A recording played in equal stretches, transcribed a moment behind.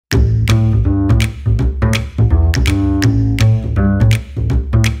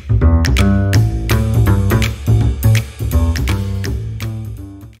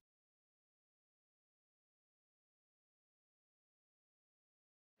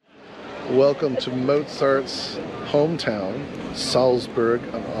Welcome to Mozart's hometown, Salzburg,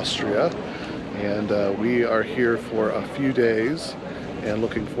 Austria. And we are here for a few days and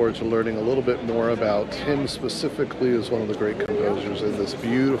looking forward to learning a little bit more about him specifically as one of the great composers in this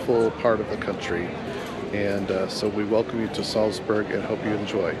beautiful part of the country. And so we welcome you to Salzburg and hope you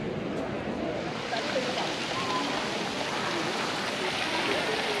enjoy.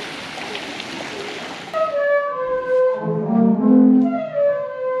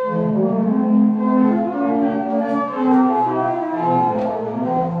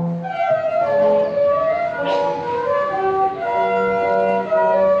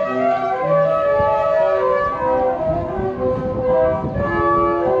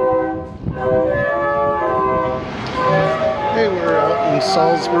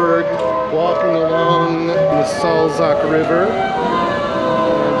 Salzburg, walking along the Salzach River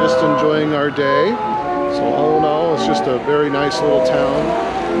and just enjoying our day. So all in all, it's just a very nice little town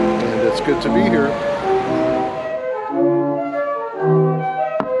and it's good to be here.